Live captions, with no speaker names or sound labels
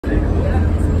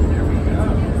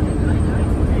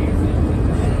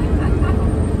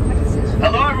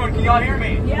Can y'all hear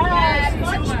me? Yes,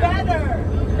 much better.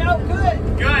 No, good.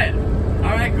 Good.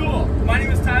 All right, cool. My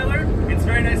name is Tyler. It's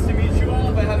very nice to meet you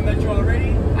all. If I haven't met you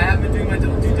already, I have been doing my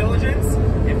due diligence.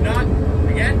 If not,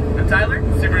 again, I'm Tyler.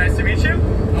 Super nice to meet you.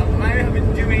 I have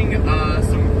been doing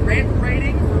some grant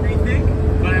writing for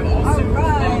Rethink, but I'm also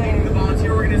leading the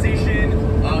volunteer organization,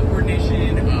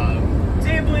 coordination,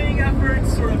 tabling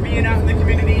efforts, sort of being out in the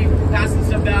community, passing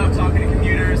stuff out, talking to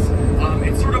commuters.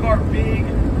 It's sort of our big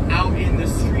out in the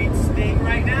streets thing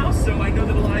right now, so I know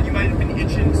that a lot of you might have been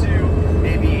itching to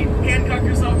maybe handcuff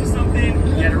yourself to something,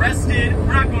 get arrested.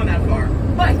 We're not going that far.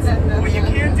 But what you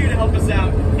can do to help us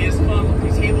out is come we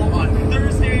table on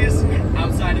Thursdays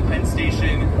outside of Penn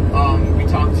Station. We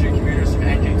talk to commuters from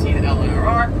NJT to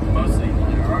LIRR, mostly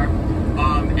LIRR,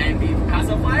 and we pass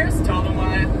out flyers, tell them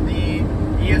why the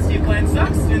ESD plan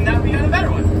sucks and that we got a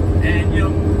better one. And, you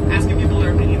know, asking people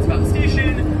their opinions about the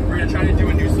station. We're going to try to do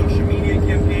a new social media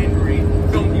campaign where we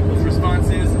film people's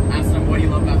responses, ask them what do you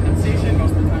love about that station.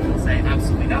 Most of the time they'll say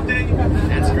absolutely nothing.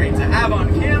 That's great to have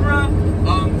on camera.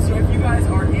 So if you guys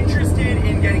are interested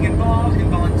in getting involved and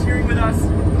volunteering with us,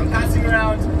 I'm passing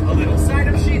around a little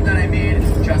sign-up sheet that I made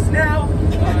just now.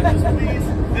 Just please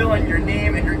fill in your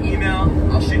name and your email.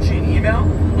 I'll shoot you an email.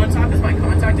 On top is my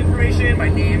contact information, my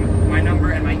name, my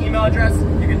number, and my email address.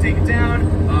 You can take it down,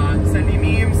 send me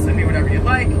memes, send me whatever you'd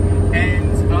like.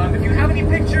 And if you have any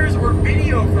pictures or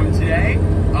video from today,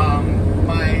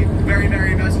 my very,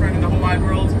 very best friend in the whole wide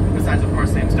world, besides of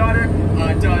course Sam's daughter,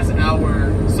 does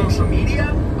our social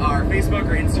media, our Facebook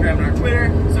or Instagram and our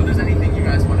Twitter. So if there's anything you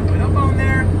guys want to put up on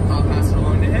there, I'll pass it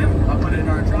along to him. I'll put it in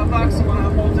our Dropbox and we'll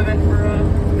have hold of it for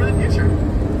the future.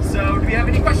 So do we have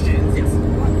any questions? Yes.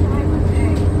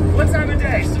 What time of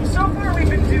day? So far we've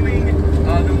been doing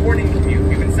the morning commute.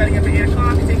 We've been setting up at 8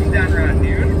 o'clock, taking down around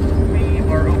noon. We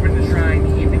are open to trying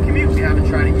the evening commute. We haven't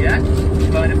tried it yet,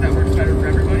 but if that works better for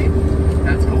everybody,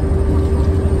 that's cool.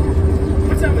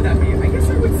 What time would that be? I guess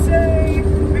I would say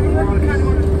we've been working kind of,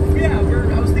 yeah,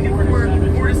 I was thinking 4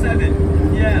 to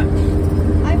 7. Yeah.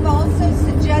 I've also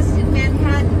suggested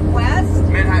Manhattan West.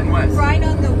 Manhattan West. Right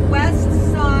on the west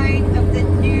side of the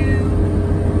new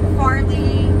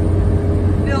Farley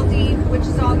building, which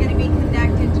is all going to be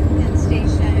connected to Penn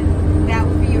Station. That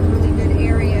would be a really good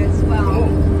area as well. Cool.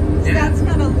 So Yeah. that's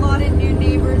got a lot of new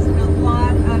neighbors and a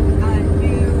lot of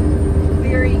new,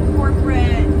 very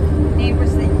corporate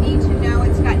neighbors that need to know.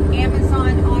 It's got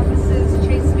Amazon offices,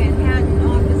 Chase Manhattan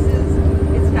offices.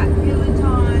 It's got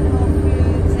Peloton, Whole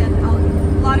Foods, and a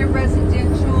lot of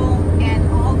residential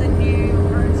and all the new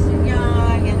Ernst &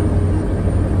 Young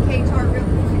and K-Tar.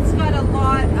 It's got a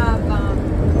lot of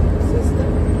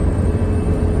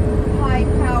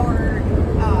high-powered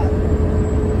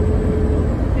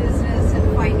business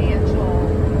and financial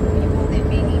people that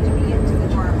may need to be into the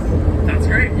market. That's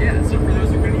great, yeah. So for those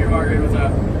who couldn't hear Margaret, it was a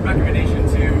recommendation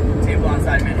to table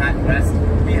outside Manhattan West.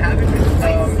 We haven't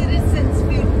Like Citizens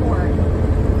Food Court.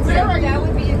 So that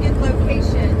would be a good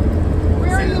location.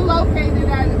 Where are you located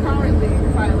at currently,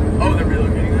 Tyler? Oh, they're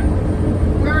relocating that?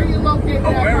 Where are you located at?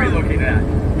 Oh, where are we located at?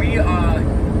 We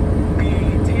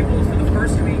tabled for the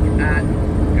first week at,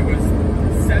 it was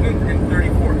 7th and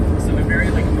 34th. So the very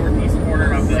northeast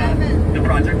corner of the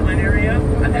project line area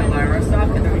at the LIRR stop.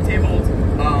 And then we tabled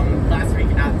last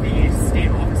week at the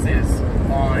state offices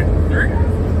on 3rd Ave,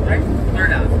 right?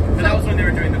 3rd Ave. But that was when they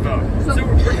were doing the vote. So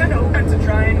we're kind of open to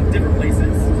trying different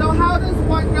places. So how does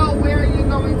one know where you're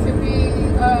going to be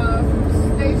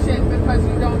stationed because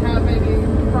you don't have any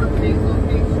permanent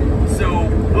location? So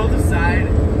we'll decide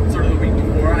sort of the week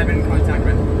before. I'm in contact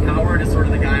with Howard, is sort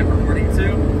of the guy I'm reporting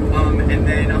to. And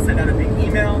then I'll send out a big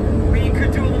email. We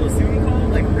could do a little Zoom call,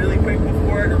 really quick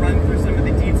before to run through some of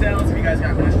the details if you guys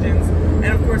got questions.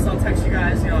 And of course I'll text you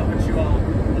guys, I'll put you all,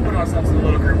 we'll put ourselves in a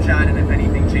little group chat, and if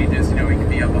anything changes, we can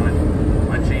be up on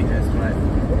changes. But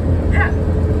yeah.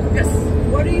 Yes.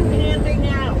 What are you handing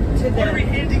out today? What are we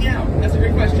handing out? That's a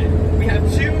great question. We have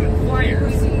 2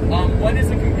 flyers. One is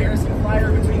a comparison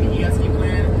flyer between the ESD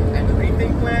plan and the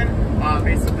Rethink plan.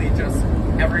 Basically just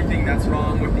everything that's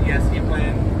wrong with the ESD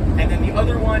plan. And then the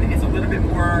other one is a little bit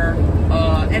more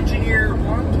engineer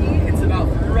wonky. It's about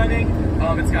through running.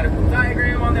 It's got a cool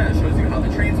diagram on there that shows you how the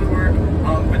trains would work.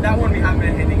 But that one we haven't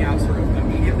been handing out sort of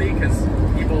immediately because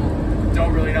people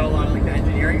don't really know a lot of the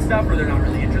engineering stuff, or they're not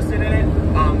really interested in it.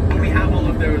 But we have all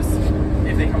of those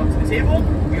if they come up to the table.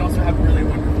 We also have really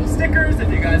wonderful stickers. If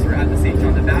you guys were at the St.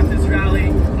 John the Baptist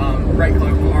rally, bright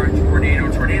colorful orange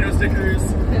tornado stickers,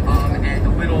 and a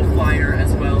little flyer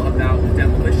as well about the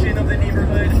demolition of the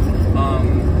neighborhood.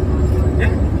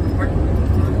 Yeah,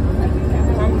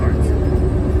 palm cards.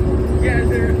 Yeah,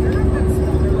 they're not that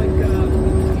small. They're like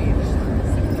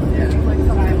yeah, like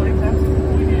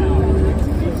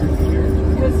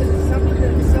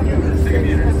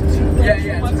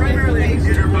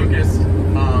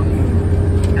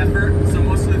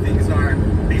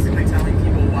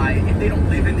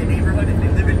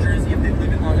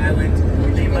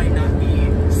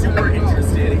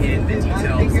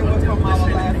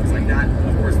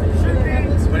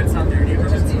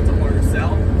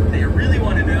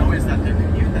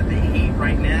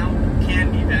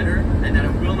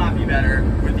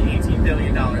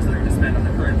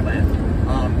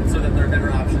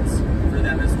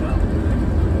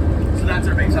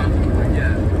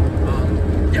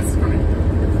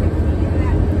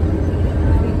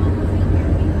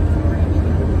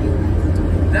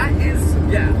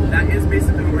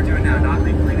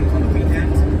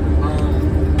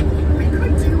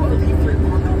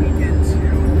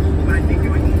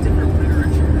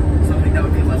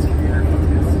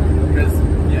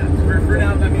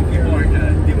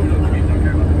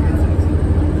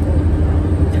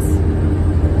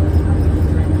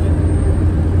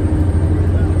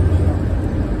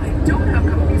don't have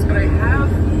copies, but I have.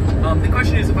 The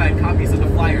question is if I had copies of the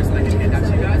flyers that I can hand out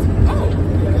to you guys. Oh,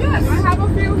 yes. I have a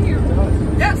few here.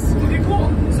 Yes. Okay, cool.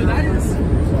 So that is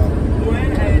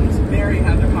Gwen and Mary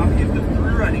have the copy of the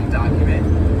through running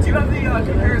document. Do you have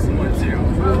the comparison one too?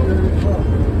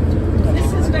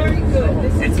 This is very good.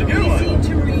 This It's is a good